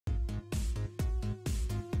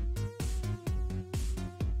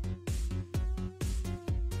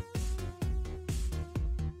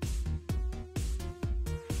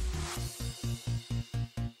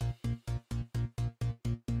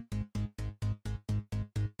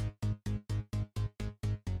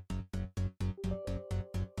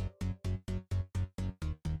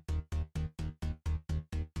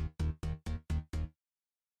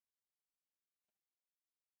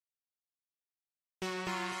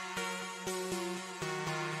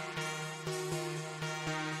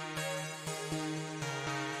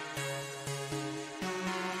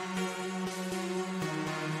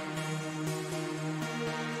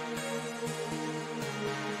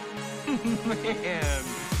Man,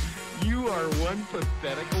 you are one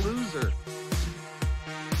pathetic loser.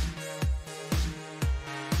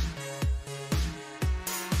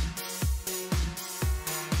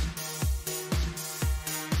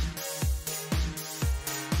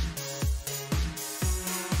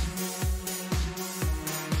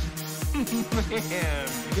 Man,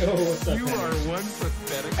 Yo, what's up, you Henry? are one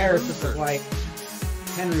pathetic Eric with loser. the like.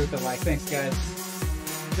 Henry with the like. Thanks, guys.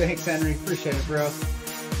 Thanks, Henry. Appreciate it, bro.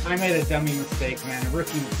 I made a dummy mistake, man. A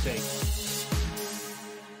rookie mistake.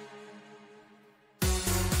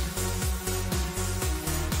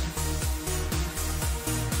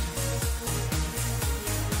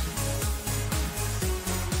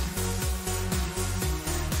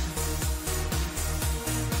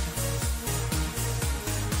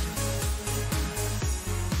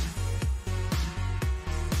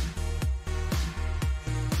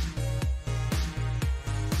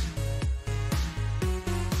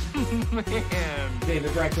 Man,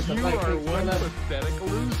 David Reich with the you like. are Thanks, one brother. pathetic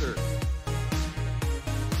loser.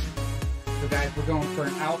 So, guys, we're going for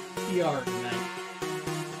an Alpe PR tonight.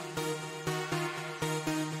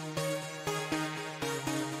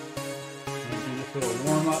 And do this little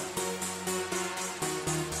warm up.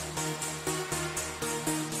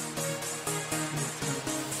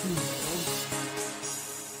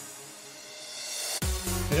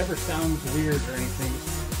 If it ever sounds weird or anything,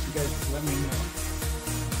 you guys just let me know.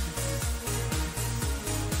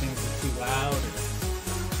 Things are too loud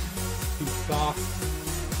or too soft.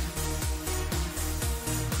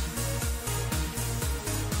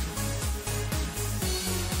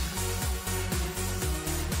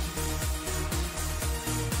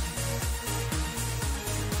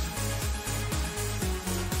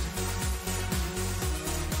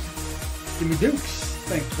 Jimmy Dukes.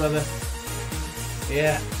 Thanks, brother.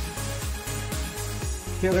 Yeah.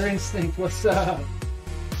 Killer Instinct, what's up?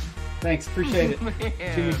 Thanks, appreciate it. Man,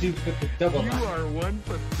 Jimmy Dukes with the double you line. are one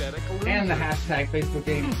pathetic loser. And the hashtag Facebook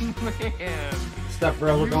game. Man, Stuff,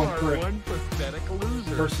 bro. We're you going are for it. one pathetic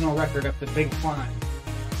loser. Personal record up the big climb.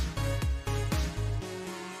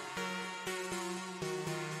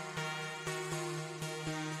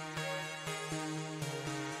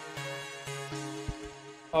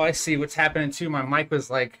 Oh, I see what's happening too. My mic was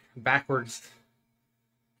like backwards.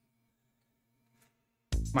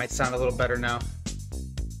 Might sound a little better now.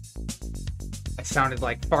 I sounded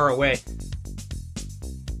like far away.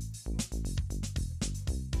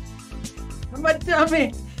 I'm a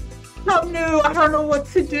dummy. I'm new. I don't know what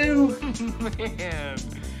to do. Man,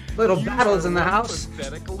 Little you battles are in the one house.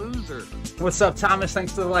 Pathetic loser. What's up, Thomas?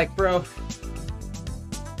 Thanks for the like, bro.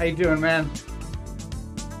 How you doing, man?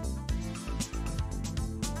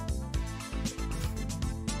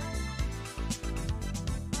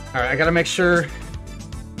 All right, I gotta make sure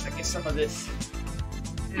I get some of this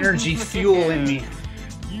energy fuel in me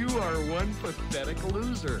You are one pathetic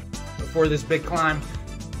loser. before this big climb.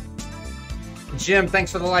 Jim,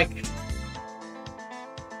 thanks for the like.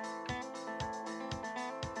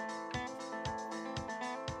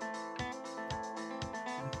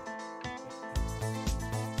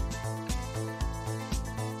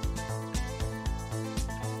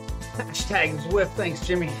 Hashtag Zwift. Thanks,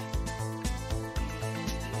 Jimmy.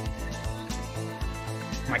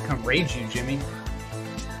 Might come raid you, Jimmy.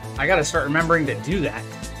 I gotta start remembering to do that.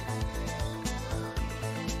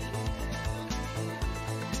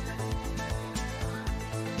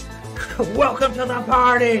 Welcome to the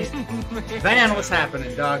party! Van, what's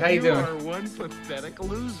happening, dog? How you doing? You are one pathetic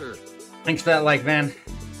loser. Thanks for that like, Van.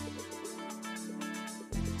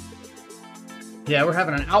 Yeah, we're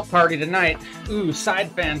having an out party tonight. Ooh,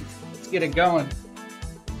 side fan. Let's get it going.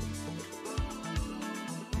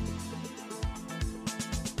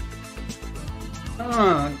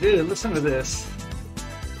 Oh, dude, listen to this.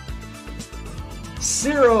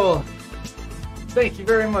 Cyril! Thank you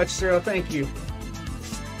very much, Cyril. Thank you.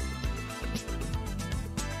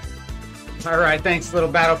 Alright, thanks, little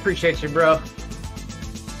battle. Appreciate you, bro.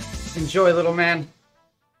 Enjoy, little man.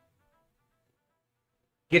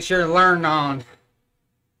 Get your learn on.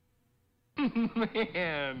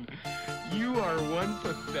 Man, you are one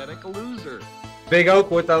pathetic loser. Big Oak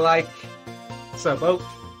with the like. What's up, Oak?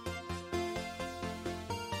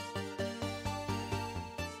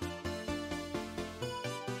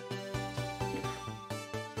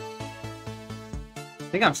 I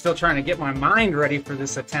think I'm still trying to get my mind ready for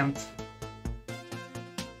this attempt.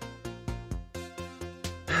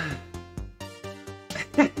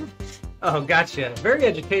 Oh, gotcha. Very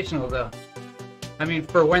educational, though. I mean,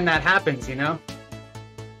 for when that happens, you know?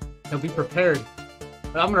 He'll be prepared.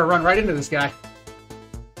 But I'm gonna run right into this guy.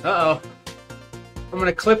 Uh-oh. I'm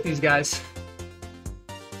gonna clip these guys.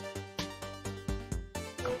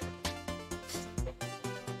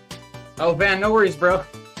 Oh, Van, no worries, bro.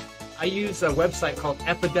 I use a website called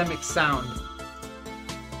Epidemic Sound.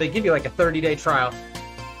 They give you like a 30-day trial,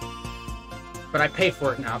 but I pay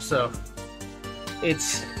for it now, so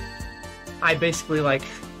I basically like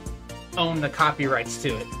own the copyrights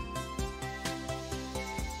to it.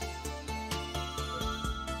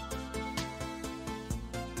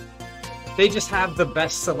 They just have the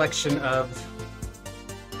best selection of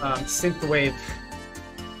synthwave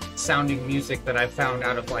sounding music that I've found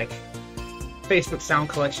out of like Facebook Sound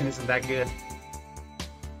Collection isn't that good.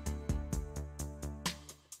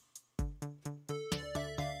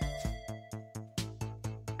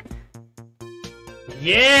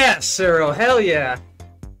 Yeah, Cyril, hell yeah.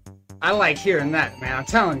 I like hearing that, man, I'm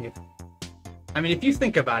telling you. I mean, if you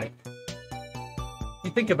think about it,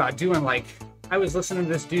 you think about doing like, I was listening to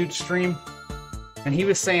this dude's stream, and he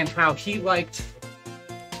was saying how he liked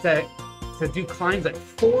to do climbs at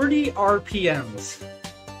 40 RPMs.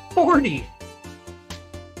 40!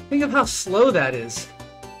 Think of how slow that is.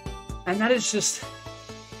 And that is just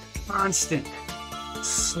constant,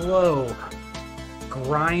 slow,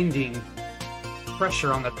 grinding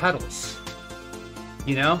pressure on the pedals.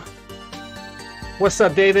 You know? What's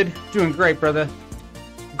up, David? Doing great, brother.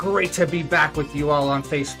 Great to be back with you all on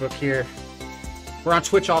Facebook here. We're on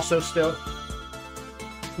Twitch also still.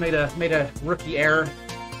 Made a rookie error.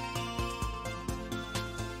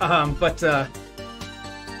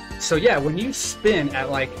 So yeah, when you spin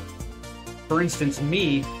at like, for instance,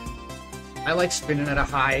 me, I like spinning at a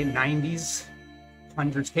high 90s,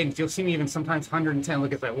 hundreds cadence. You'll see me even sometimes 110.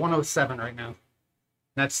 Look at that, 107 right now.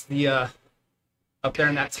 That's the up there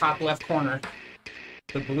in that top left corner,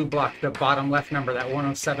 the blue block, the bottom left number, that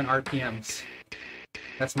 107 RPMs.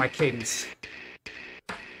 That's my cadence.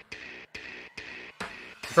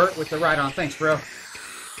 Bert with the ride on, thanks, bro.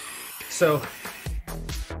 So,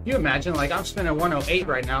 you imagine, like, I'm spinning 108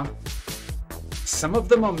 right now. Some of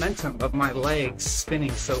the momentum of my legs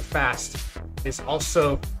spinning so fast is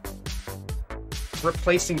also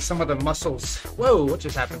replacing some of the muscles. Whoa, what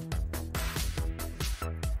just happened?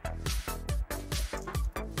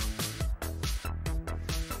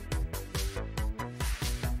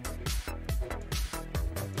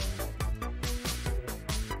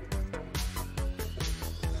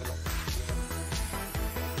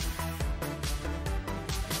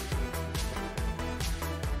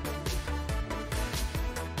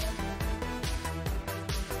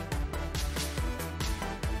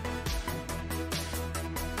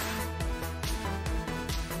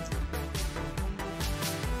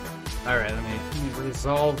 All right, let me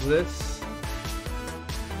resolve this.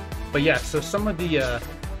 But yeah, so some of the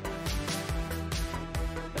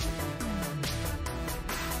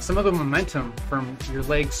momentum from your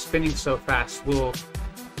legs spinning so fast will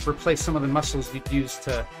replace some of the muscles you'd use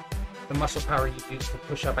to, the muscle power you'd use to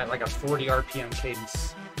push up at like a 40 RPM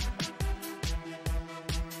cadence.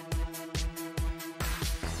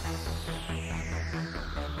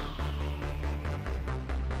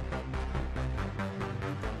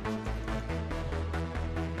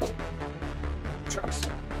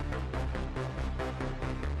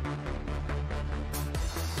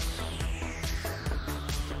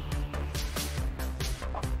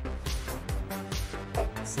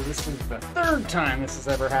 So this is the third time this has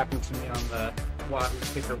ever happened to me on the quad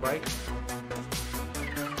kicker bike.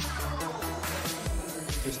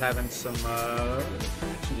 Just having some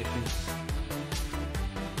connection issues.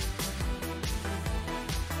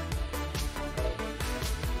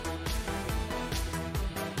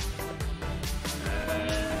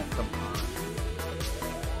 Come on.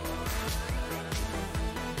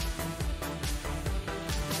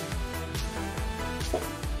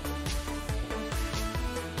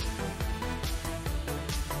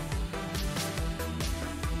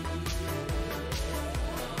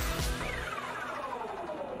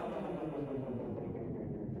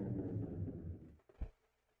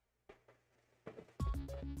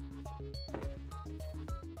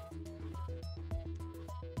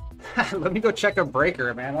 Let me go check a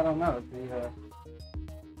breaker, man. I don't know.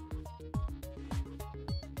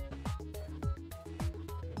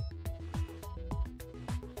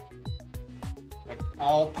 Like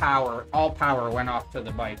all power went off to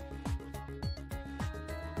the bike.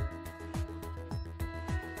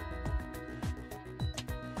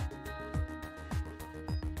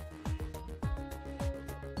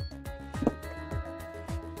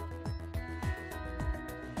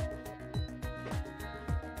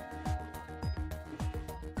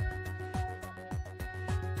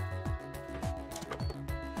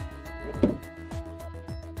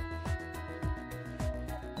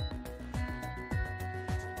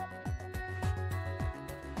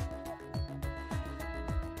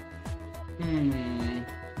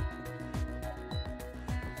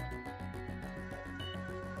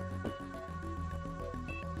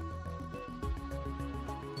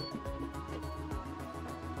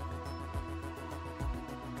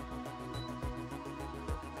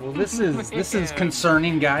 Well, this is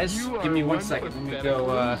concerning, guys. Give me 1 second. Let me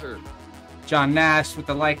go. John Nash with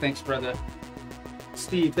the like. Thanks, brother.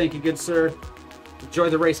 Steve, thank you, good sir. Enjoy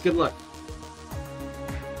the race. Good luck.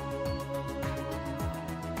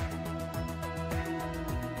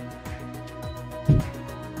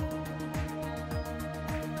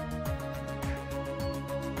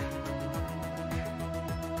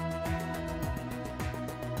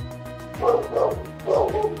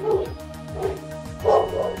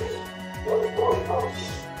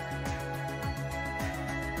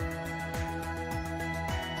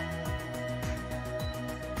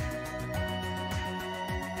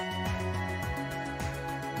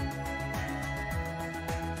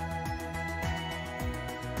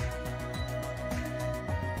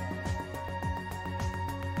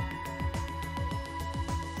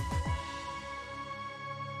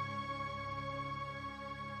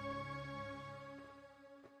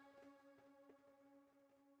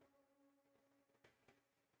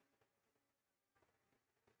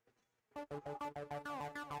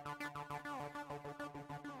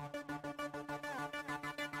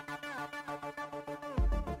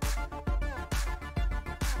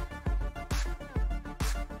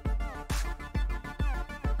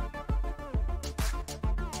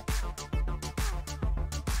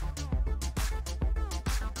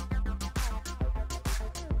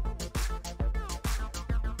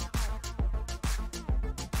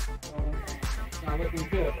 Not looking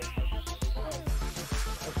good.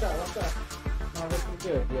 What's up? Not looking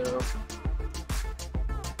good, yo.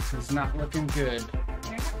 It's not looking good.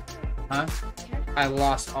 Huh? I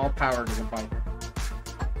lost all power to the bike.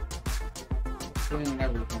 Doing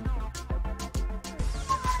everything.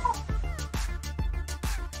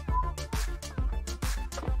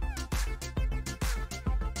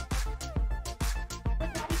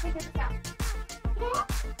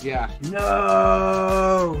 Yeah.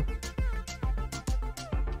 No!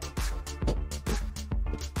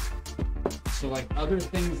 So like other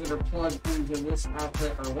things that are plugged into this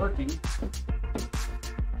outlet are working.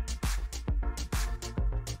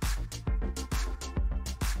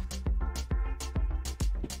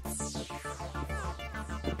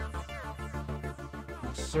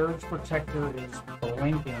 The surge protector is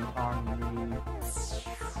blinking on the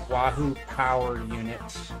Wahoo power unit.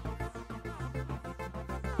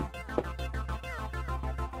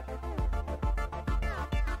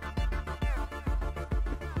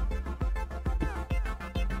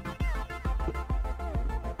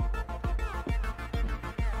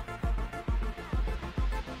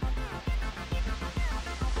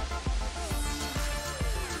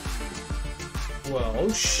 Well,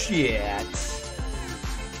 shit.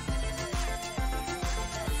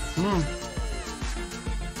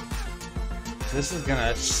 This is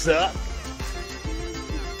gonna suck.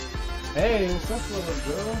 Hey, what's up, little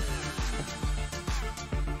girl?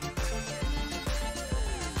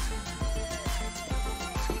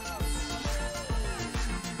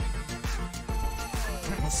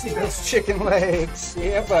 Let's see those chicken legs.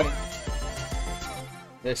 Yeah, buddy.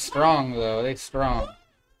 They're strong, though. They're strong.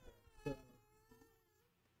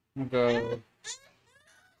 Go.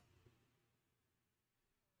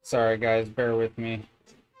 Sorry, guys. Bear with me.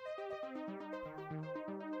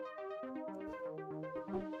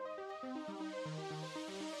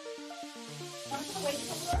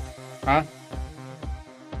 Huh?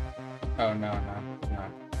 Oh, no, it's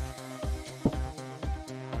not.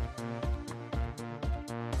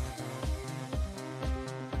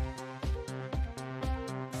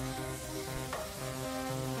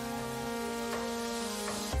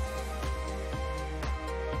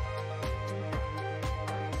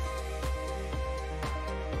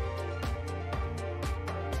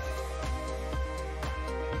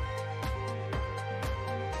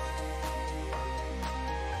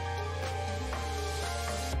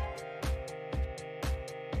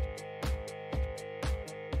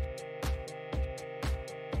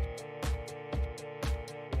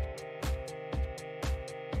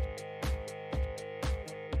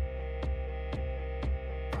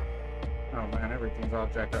 Oh man, everything's all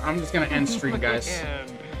jacked up. I'm just gonna end stream, guys.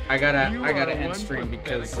 I gotta end stream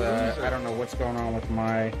because I don't know what's going on with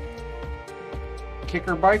my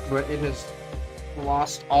kicker bike, but it has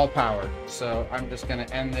lost all power. So I'm just gonna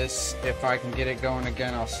end this. If I can get it going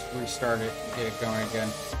again, I'll restart it and get it going again.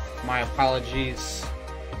 My apologies.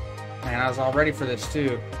 Man, I was all ready for this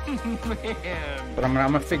too. But I'm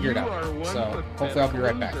gonna figure it out. So hopefully I'll be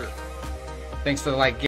right back. Thanks for the like.